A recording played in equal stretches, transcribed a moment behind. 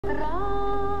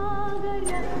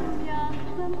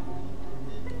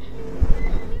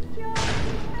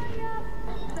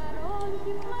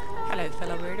Hello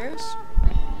fellow readers,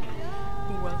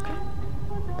 welcome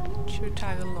to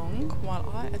tag along while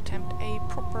I attempt a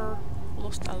proper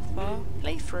Lost Alpha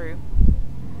playthrough.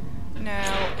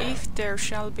 Now, if there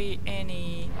shall be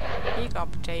any big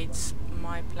updates,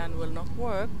 my plan will not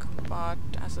work, but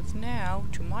as of now,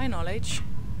 to my knowledge,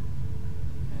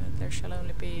 there shall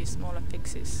only be smaller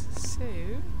fixes. So,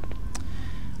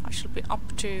 I shall be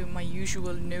up to my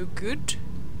usual no good.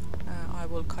 I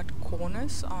will cut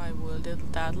corners, I will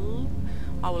diddle-daddle,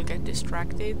 I will get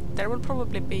distracted. There will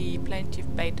probably be plenty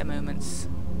of beta moments,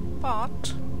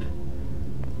 but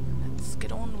let's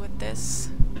get on with this.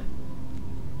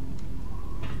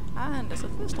 And as a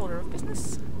first order of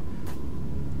business,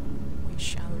 we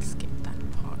shall skip that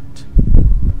part.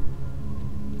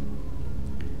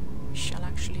 We shall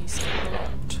actually skip a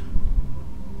lot.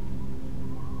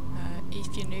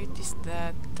 If you notice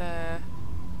that the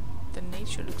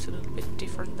nature looks a little bit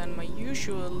different than my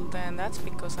usual, then that's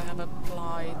because I have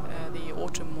applied the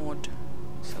auto mod,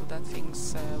 so that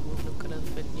things will look a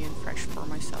little bit new and fresh for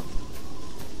myself.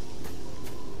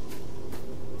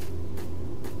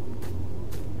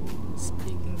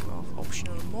 Speaking of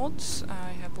optional mods,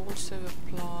 I have also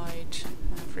applied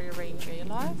free range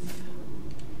alive,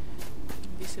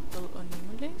 invisible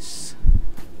anomalies,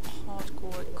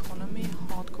 hardcore economy,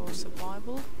 hardcore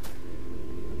survival,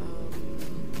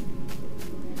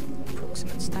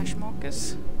 approximate stash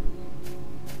markers,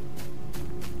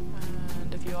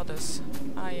 and a few others.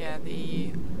 Yeah,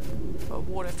 the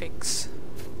water fix.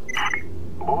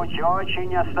 Будь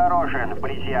очень осторожен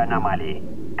вблизи аномалий.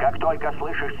 Как только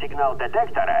слышишь сигнал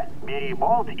детектора, бери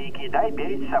болт и кидай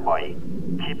перед собой.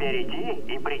 Теперь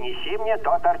иди и принеси мне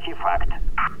тот артефакт.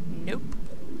 Nope.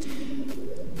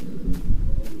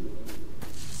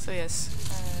 So yes,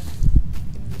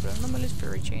 anomalies,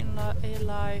 Vegetation,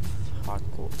 alive,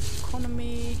 hardcore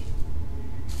economy,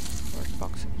 word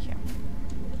box here.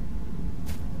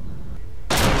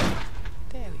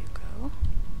 There you go.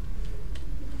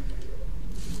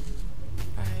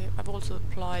 I've also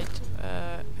applied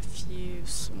a few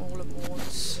smaller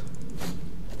mods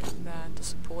that are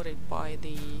supported by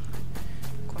the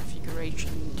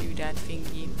configuration doodad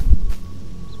thingy.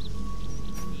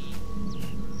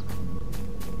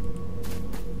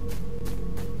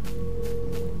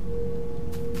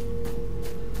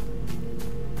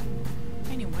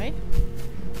 Anyway,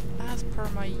 as per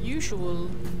my usual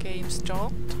game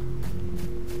start,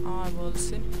 I will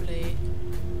simply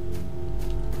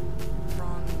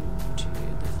run to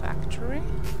the factory,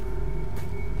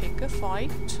 pick a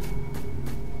fight,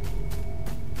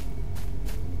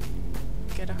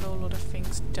 get a whole lot of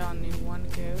things done in one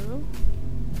go,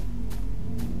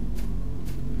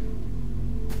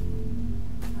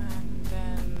 and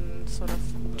then sort of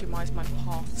optimize my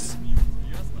paths.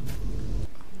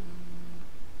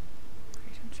 I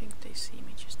don't think they see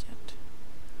me just yet.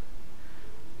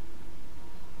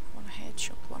 I want to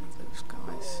headshot one of those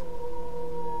guys.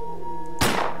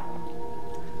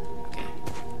 Okay,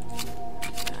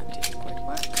 that didn't quite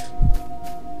work.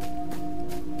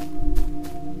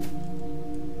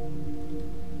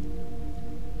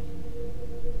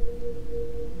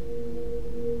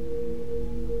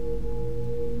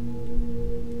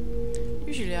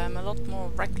 Usually I'm a lot more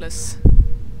reckless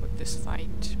with this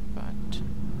fight, but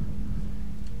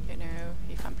you know,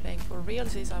 if I'm playing for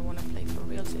realsies, I want to play for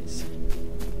realsies.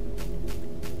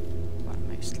 Well,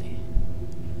 mostly.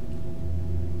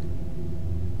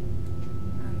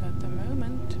 And at the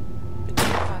moment, the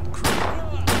Jeff and crew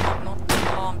have not been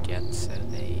armed yet, so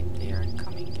they aren't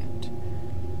coming yet.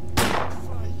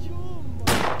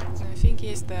 The thing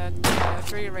is that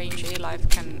free range alive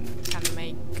can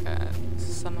make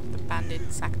some of the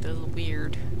bandits act a little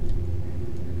weird.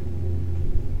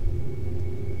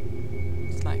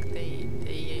 It's like they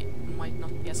might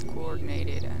not be as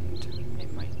coordinated, and they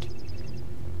might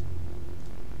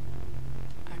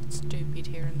act stupid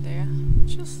here and there,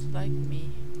 just like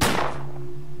me.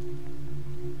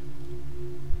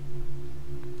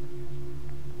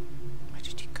 Where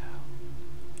did you go?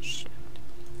 Shit.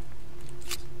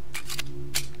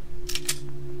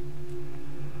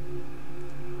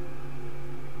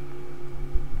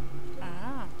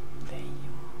 Ah, there you are.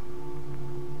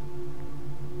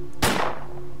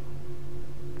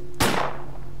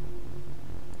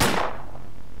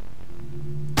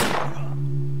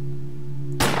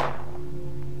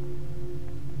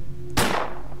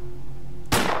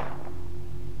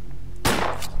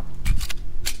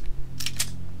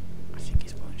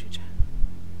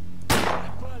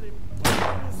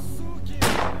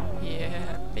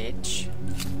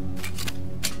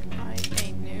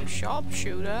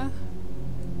 sharpshooter,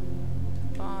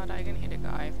 but I can hit a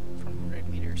guy from 100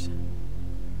 meters.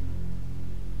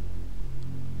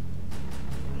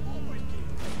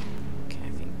 Okay, I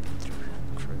think the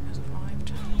crew has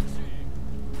arrived.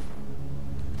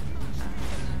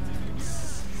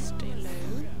 Stay low.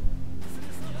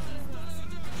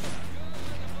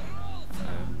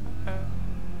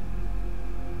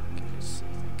 Okay, let's see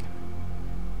if I can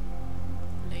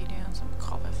lay down some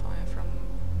cover fire from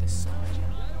this side.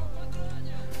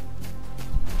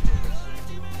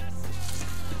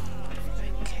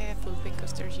 Be careful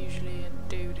because there's usually a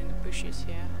dude in the bushes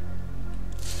here.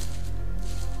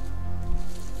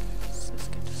 Let's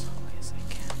just get as high as I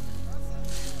can.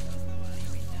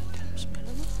 Maybe that helps me a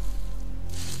little.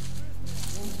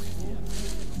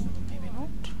 Maybe not.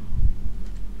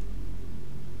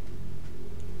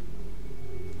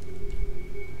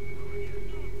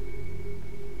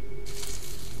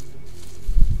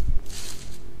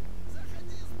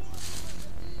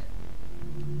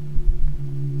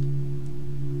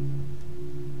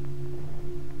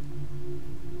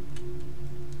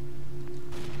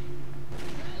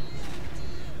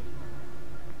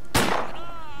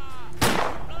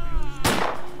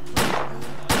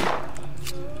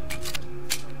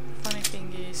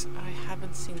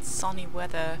 Sunny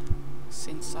weather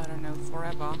since, I don't know,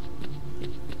 forever.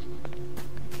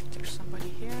 If there's somebody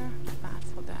here, bad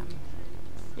for them.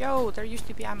 Yo, there used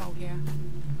to be ammo here.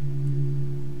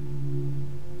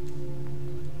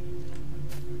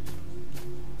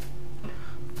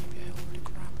 Maybe I already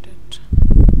grabbed it.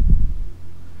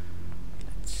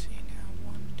 Let's see now,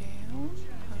 one down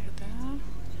over there.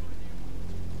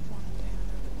 One down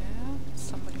over there.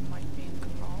 Somebody might be in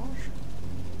garage.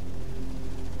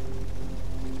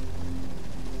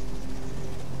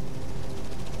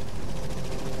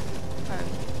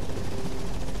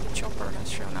 Chopper has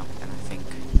shown up, and I think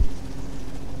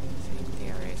the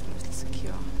area is mostly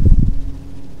secure.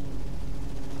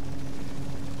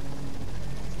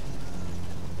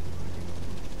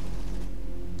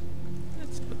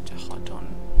 Let's put the HUD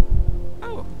on.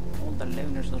 Oh, all the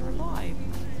loners are alive.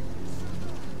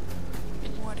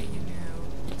 What do you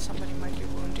know? Somebody might be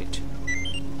wounded.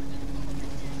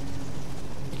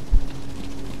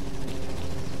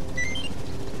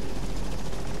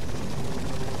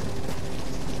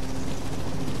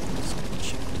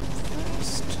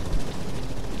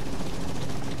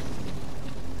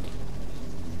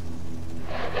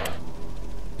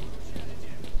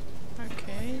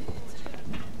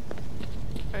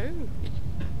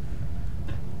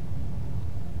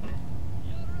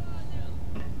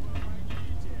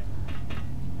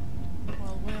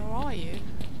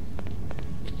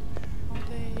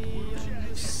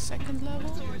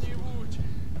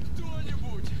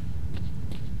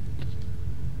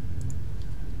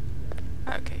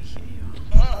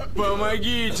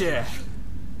 Помогите!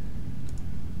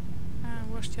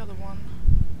 Where's the other one?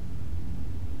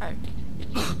 Oh.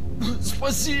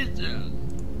 Спасите!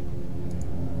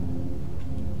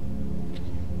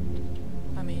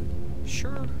 I mean,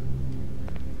 sure.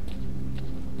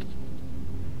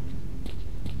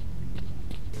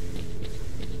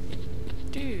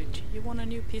 Dude, you want a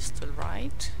new pistol,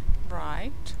 right?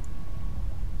 Right.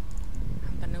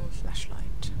 And a new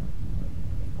flashlight.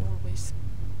 Always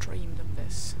dreamed of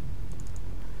this.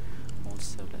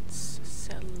 Also, let's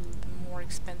sell the more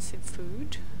expensive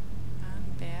food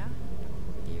and beer.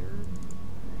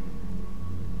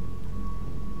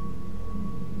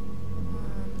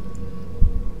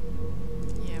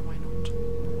 Yeah, why not?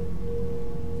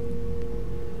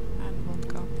 And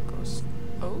vodka, because...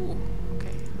 Oh,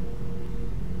 okay.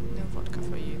 No vodka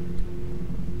for you.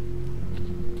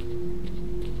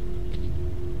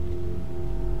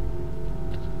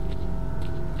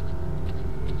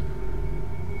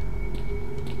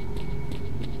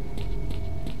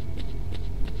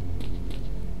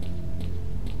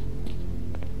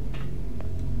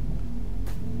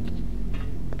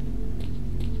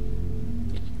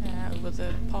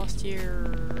 The past year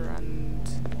and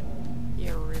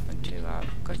year or even two,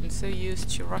 I've gotten so used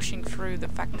to rushing through the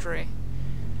factory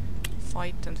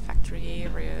fight and factory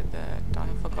area that I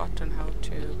have forgotten how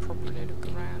to properly look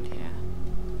around here.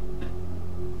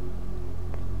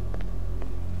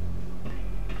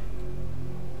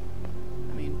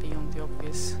 I mean, beyond the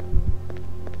obvious.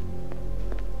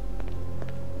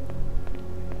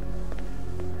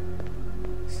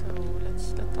 So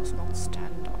let us not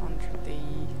stand under the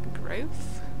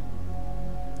growth,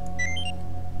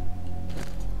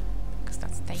 because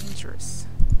that's dangerous.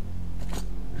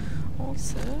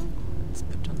 Also, let's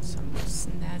put on some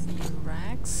snazzy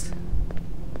rags.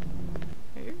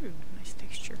 Ooh, nice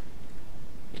texture.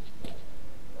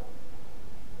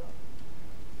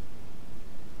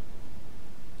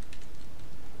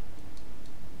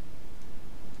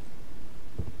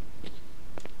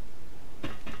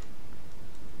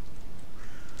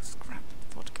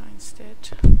 instead.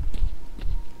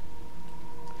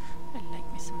 I like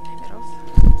me some Nemirov.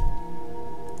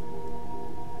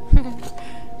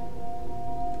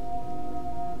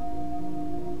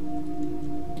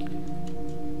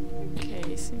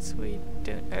 Okay, since we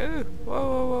don't... Oh! Whoa,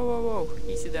 whoa, whoa, whoa, whoa!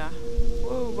 Easy there.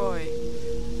 Whoa, boy!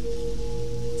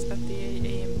 Is that the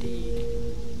AMD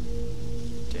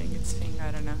doing its thing?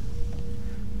 I don't know.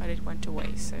 But it went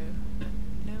away, so...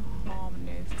 no harm,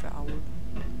 no foul.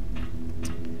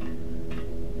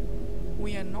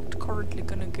 We are not currently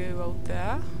gonna go out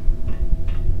there.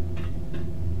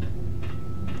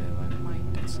 Though I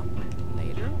might at some point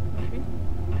later, maybe.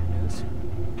 Who knows?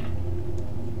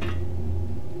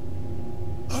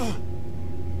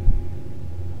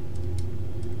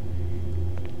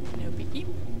 No biggie.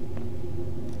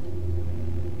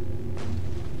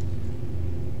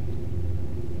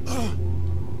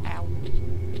 Ow.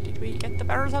 Did we get the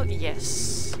barrels out?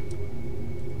 Yes. Okay,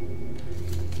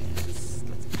 let's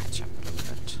patch up a little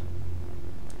bit.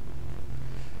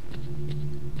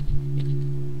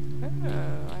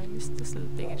 Oh, I missed this little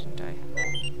thing, didn't I?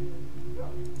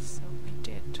 So I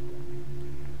did.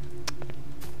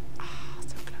 Ah,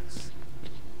 so close.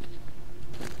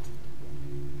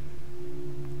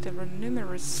 There were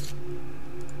numerous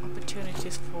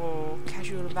opportunities for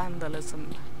casual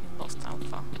vandalism in Lost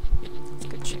Alpha. Let's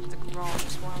go check the garage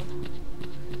as well.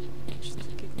 Just a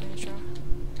good measure.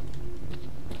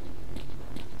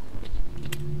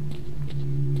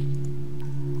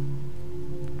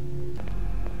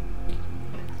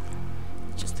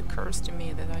 It just occurs to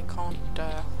me that I can't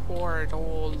hoard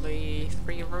all the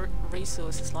free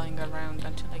resources lying around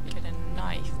until I get a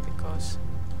knife, because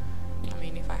I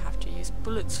mean, if I have to use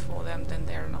bullets for them, then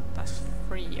they're not as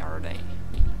free, are they?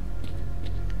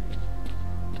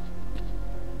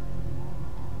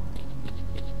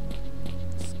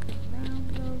 Let's go around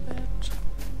a little bit.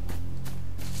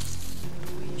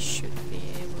 We should be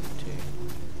able to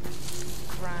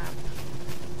grab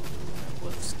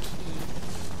Wolf's key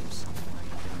from somewhere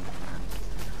on the ground.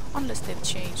 Unless they've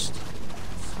changed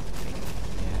something.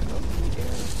 Yeah, okay, there,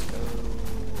 let's go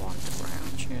on the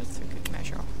ground. Just a good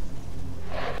measure.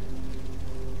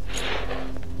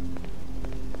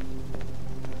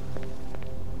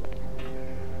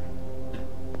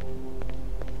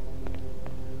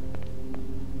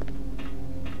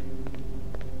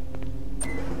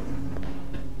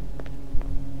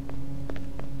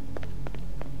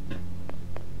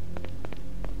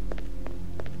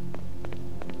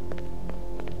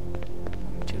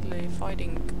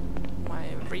 Fighting my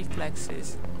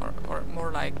reflexes, or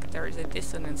more like there is a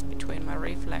dissonance between my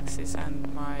reflexes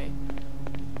and my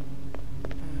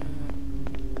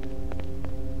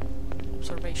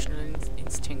observational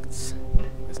instincts,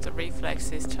 because the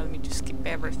reflexes tell me to skip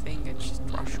everything and just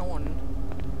rush on,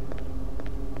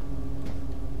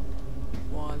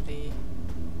 while the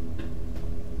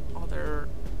other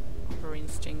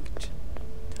instinct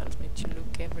tells me to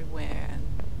look everywhere and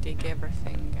dig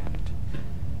everything and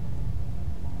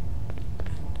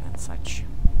such.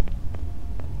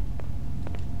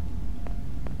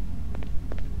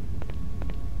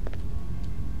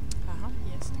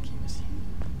 Yes, the key was here.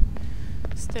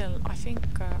 Still, I think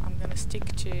I'm gonna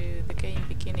stick to the game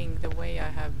beginning the way I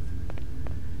have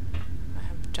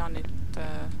done it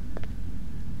a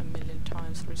million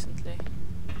times recently.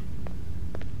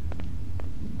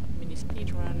 Mini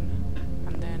speedrun,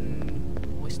 and then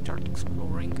we start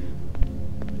exploring.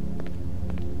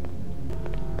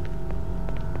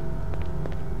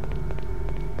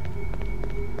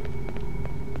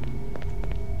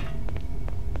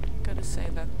 Say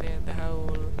that the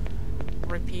whole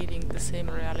repeating the same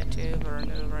reality over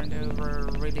and over and over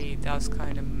really does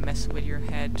kind of mess with your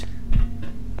head.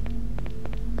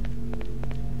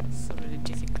 It's really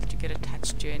difficult to get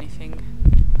attached to anything,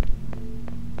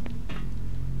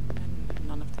 and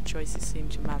none of the choices seem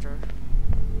to matter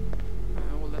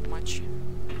all that much.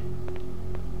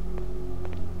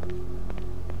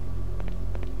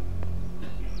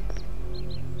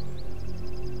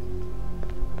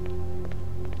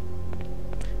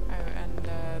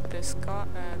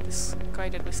 This guy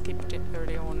that we skipped it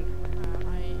early on,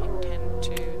 I intend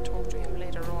to talk to him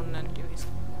later on and do his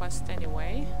quest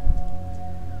anyway.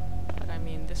 But I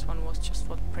mean, this one was just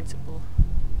for the principle.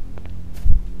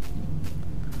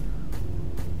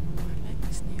 I like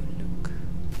this new look.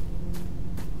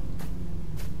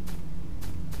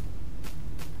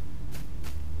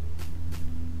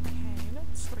 Okay,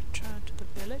 let's return to the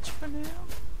village for now.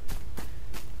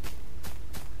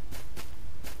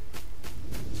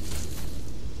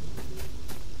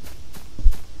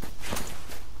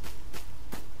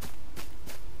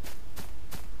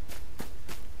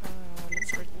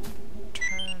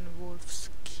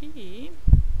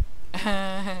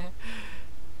 then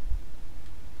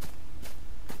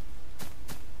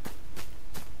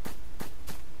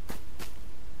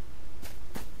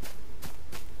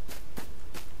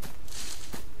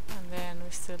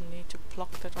we still need to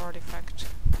pluck that artifact.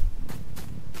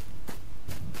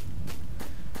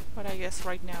 But I guess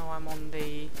right now I'm on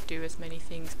the do as many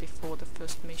things before the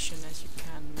first mission as you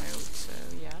can mode, so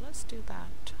yeah, let's do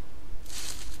that.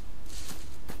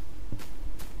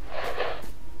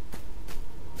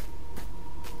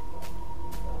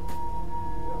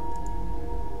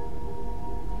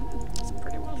 It's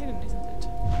pretty well hidden, isn't it?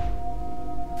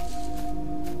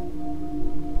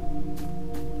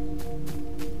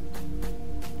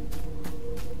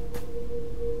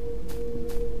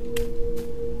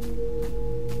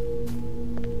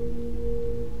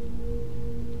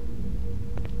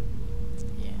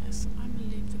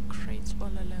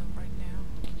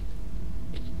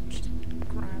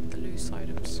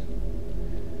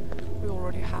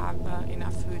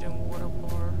 Enough food and water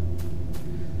for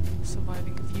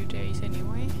surviving a few days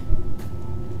anyway.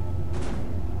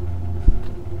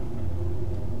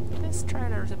 This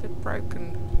trailer is a bit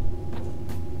broken.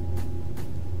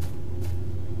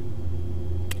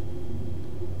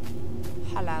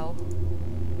 Hello.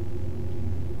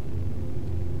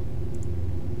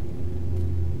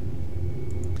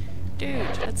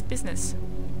 Dude, that's business.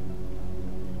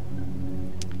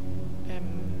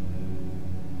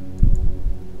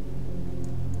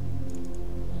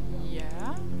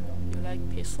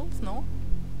 Pistols, no?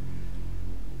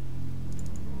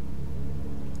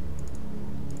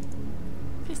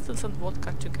 Pistols and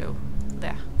vodka to go.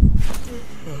 There.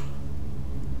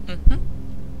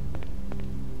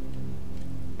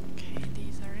 Okay,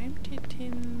 these are empty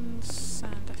tins,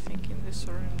 and I think in this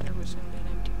room there was only an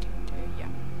empty tin too,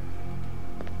 yeah.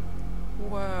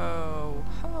 Whoa,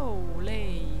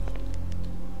 holy!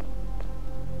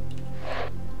 I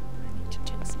need to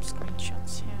take some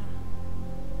screenshots here.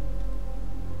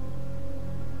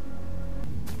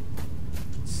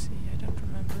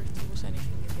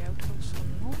 Anything in the outhouse or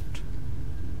not?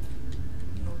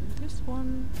 Not in this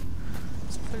one.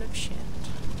 It's full of shit.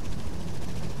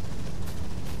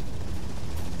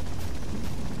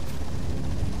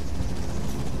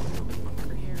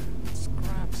 Bunker here. Let's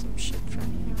grab some shit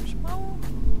from here as well.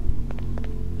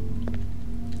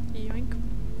 Yoink.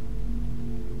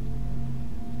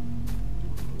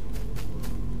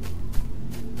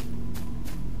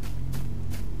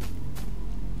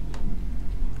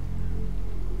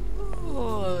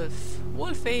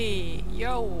 Wolfie!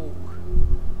 Yo!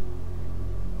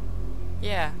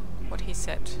 Yeah, what he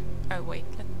said. Oh wait,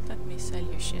 let me sell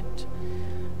you shit.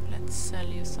 Let's sell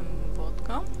you some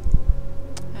vodka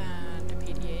and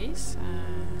PDAs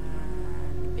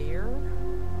and beer.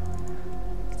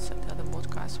 Let's sell the other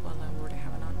vodka as well. I already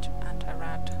have an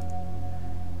anti-rad.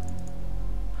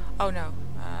 Oh no,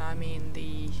 I mean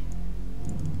the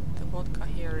vodka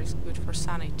here is good for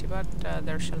sanity, but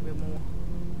there shall be more.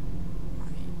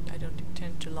 I don't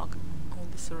intend to lug all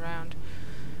this around.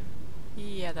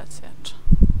 Yeah, that's it.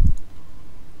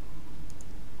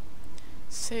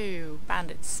 So,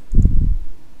 bandits.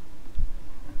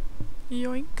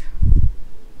 Yoink.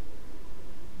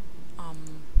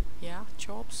 Yeah,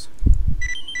 jobs.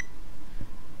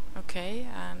 Okay,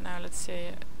 and now let's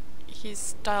say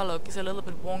his dialogue is a little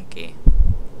bit wonky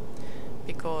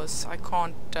because I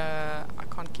can't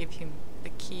give him the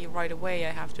key right away.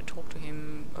 I have to talk to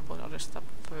him about other stuff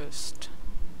first.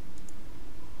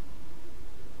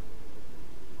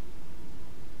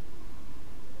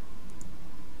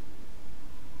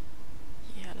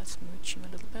 Yeah, let's mooch him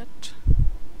a little bit.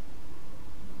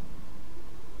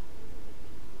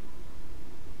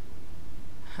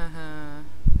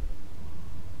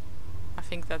 I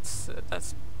think that's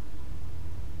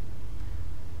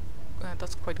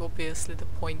quite obviously the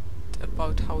point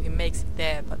about how he makes it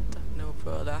there, but no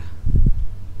further.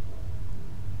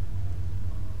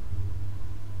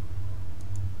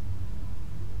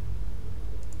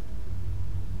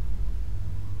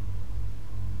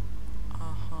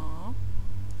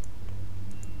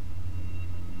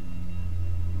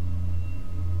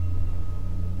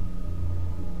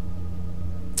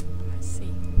 I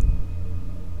see.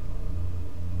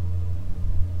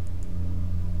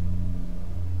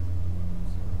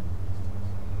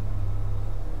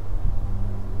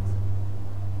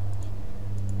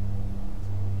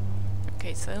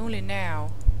 Okay, so only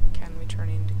now can we turn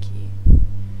in the key.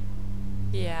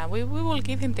 Yeah, we will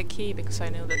give him the key because I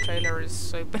know the trailer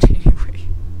is open anyway.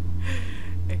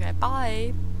 Okay,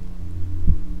 bye!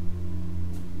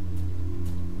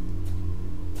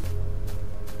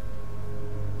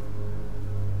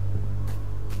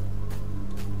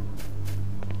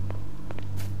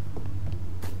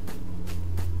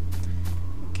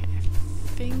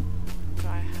 think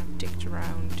I have digged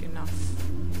around enough.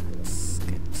 Let's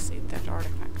get to see that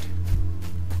artifact.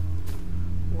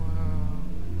 Whoa,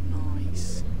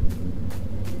 nice.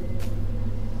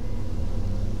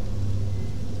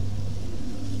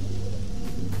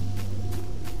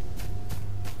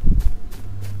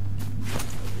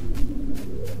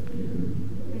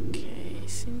 Okay,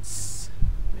 since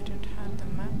I don't have the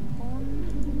map on,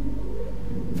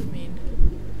 I mean,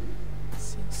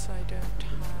 since I don't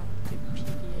have the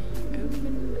PDA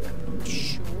open, I'm not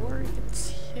sure if it's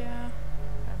here.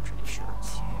 I'm pretty sure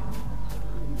it's here.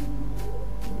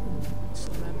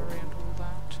 Muscle memory and all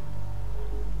that.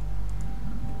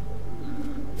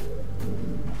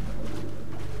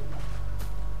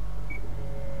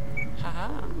 Haha,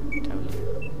 totally.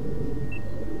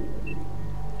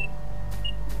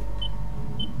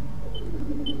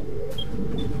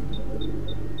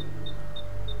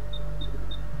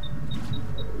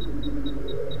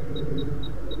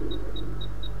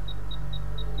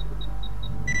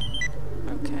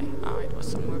 Okay, it was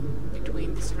somewhere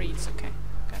between the reeds, okay,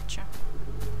 gotcha.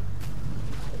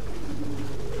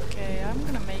 Okay, I'm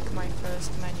gonna make my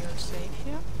first manual save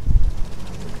here.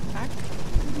 Come back.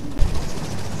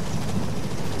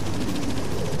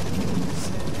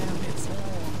 So now it's on.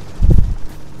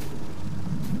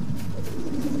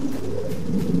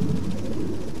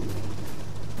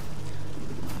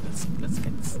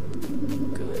 Let's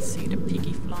go and see the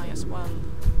piggy fly as well.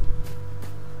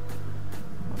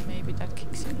 Or maybe that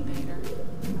kicks in later.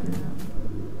 I don't know.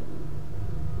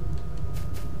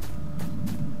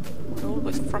 What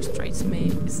always frustrates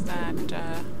me is that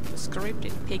the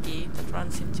scripted piggy that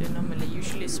runs into Anomaly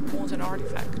usually spawns an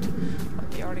artifact,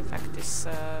 but the artifact is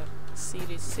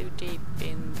seated so deep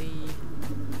in the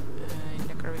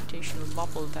gravitational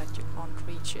bubble that you can't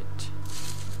reach it.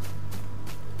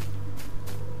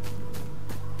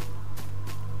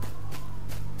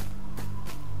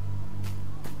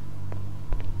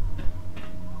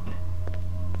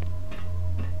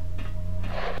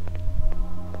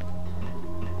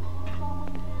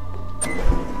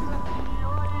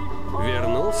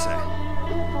 Вернулся?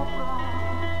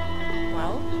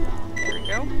 Well, there we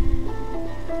go.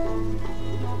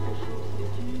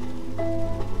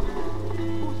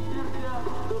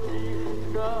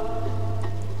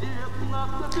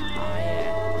 Oh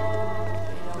yeah.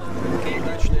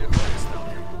 Удачный охота, S.T.A.L.K.E.R.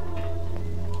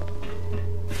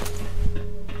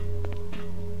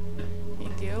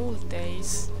 In the old days,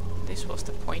 this was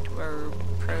the point where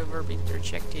Proverb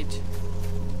interjected your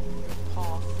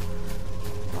path,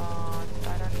 but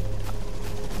I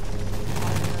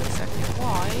don't know exactly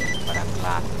why, but I'm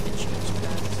glad that they changed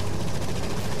that.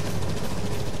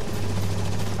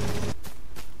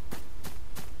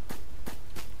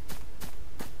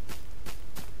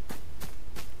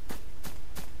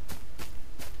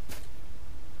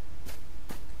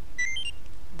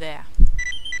 There.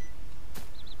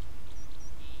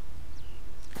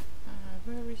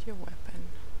 Where is your weapon?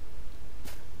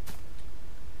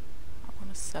 I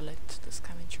want to sell it, the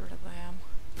scavenger that I am.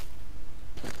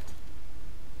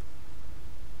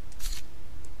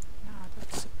 No,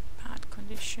 that's a bad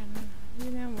condition.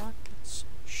 You know what? Let's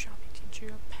shove it into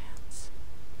your pants.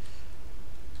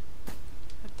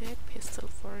 A dead pistol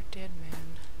for a dead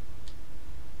man.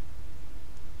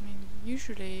 I mean,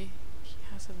 usually he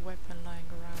has a weapon lying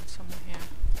around somewhere here.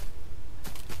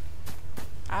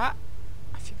 Ah!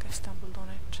 I think I stumbled on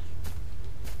it.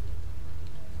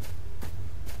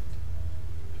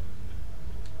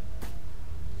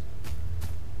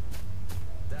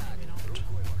 Maybe not.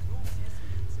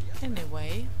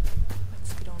 Anyway,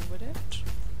 let's get on with it.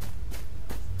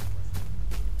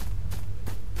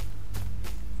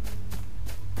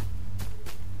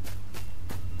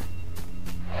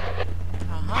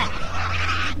 Aha!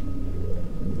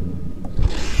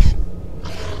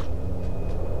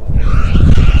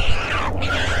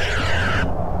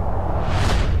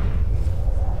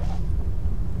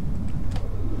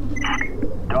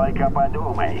 Только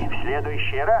подумай, в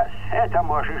следующий раз это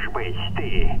можешь быть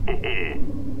ты.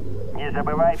 Не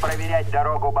забывай проверять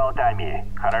дорогу болтами,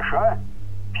 хорошо?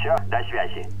 Все, до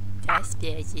связи. До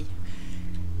связи.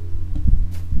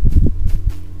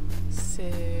 So,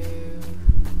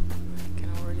 I can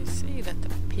already see that the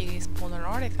pig is spawned an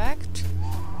artifact,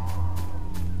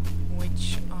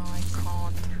 which I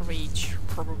can't reach,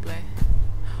 probably.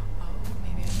 Oh,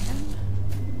 maybe I can.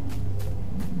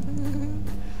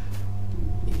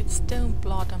 If it's stone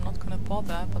blood, I'm not gonna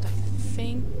bother, but I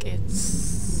think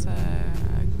it's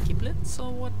giblets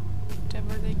or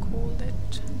whatever they called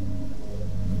it.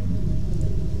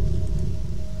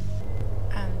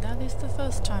 And that is the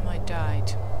first time I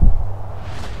died.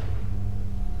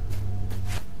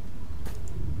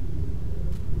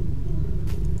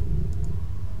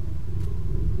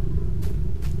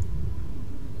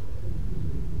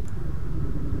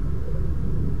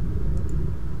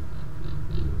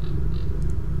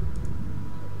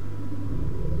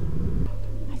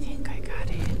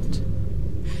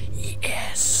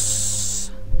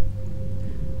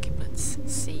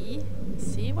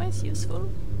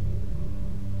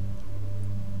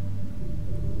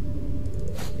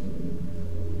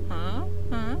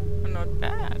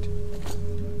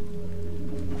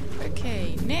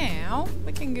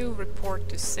 can go report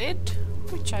to Sid,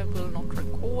 which I will not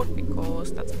record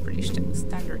because that's pretty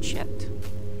standard shit.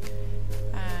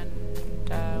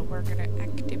 And we're gonna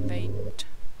activate.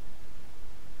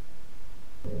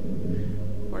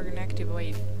 We're gonna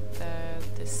activate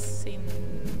the sim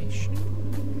mission.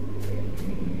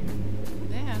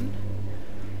 Then,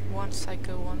 once I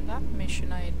go on that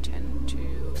mission, I intend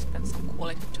to spend some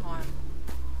quality time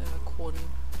recording.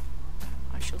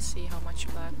 I shall see how much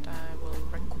of that I will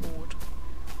record.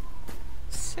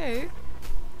 So,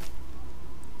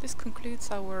 this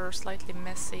concludes our slightly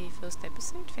messy first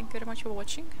episode. Thank you very much for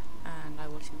watching, and I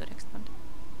will see you in the next one.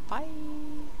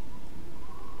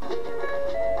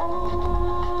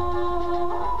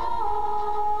 Bye!